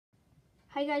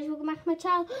Hi guys, welcome back to my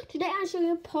channel. Today I'm showing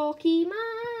you Pokemon.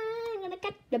 I'm gonna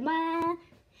get them all.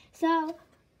 So,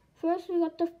 first we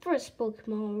got the first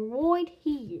Pokemon right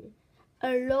here.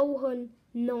 Alolan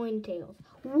Ninetales.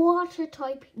 Water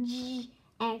type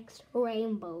GX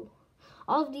Rainbow.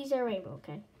 All of these are rainbow,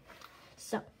 okay?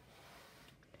 So,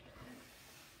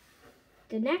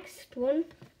 the next one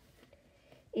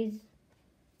is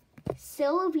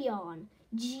Sylveon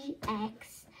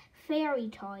GX Fairy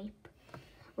type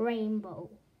Rainbow.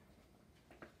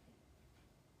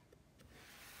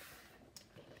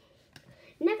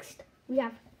 Next, we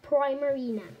have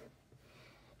Primarina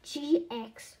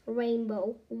GX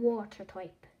Rainbow Water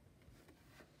type.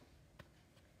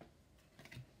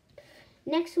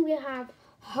 Next, we have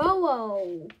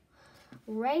Ho-Oh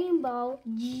Rainbow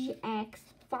GX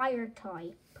Fire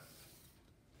type.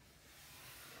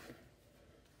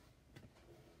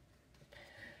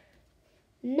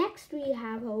 Next, we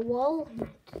have a Walnut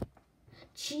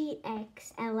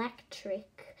GX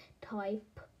Electric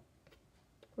type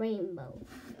Rainbow.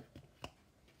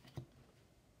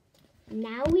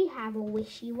 Now we have a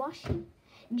Wishy-Washy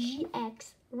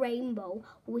GX Rainbow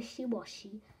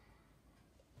Wishy-Washy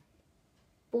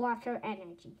Water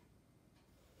Energy.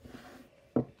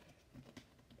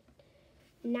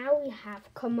 Now we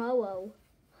have Komodo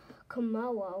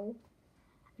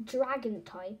Dragon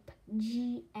type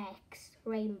GX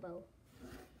Rainbow.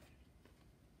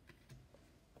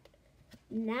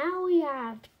 Now we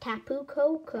have Tapu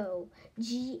Koko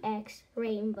GX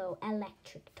Rainbow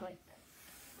Electric type.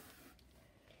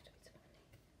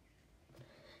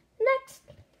 Next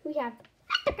we have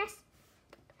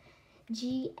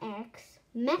GX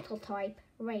Metal type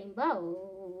Rainbow.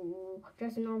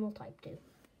 There's a normal type too.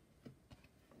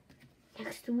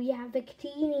 Next we have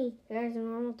Victini. There's a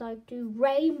normal type too.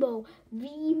 Rainbow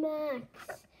VMAX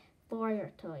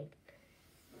Fire type.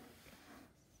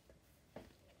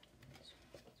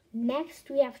 Next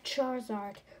we have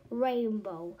Charizard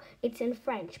Rainbow. It's in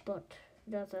French, but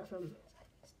that doesn't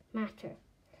matter.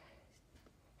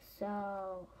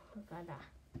 So look at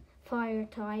that. Fire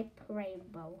type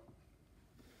Rainbow.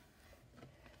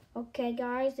 Okay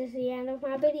guys, this is the end of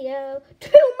my video.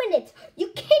 2 minutes! You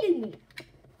kidding me?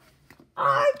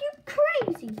 Are you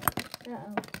crazy?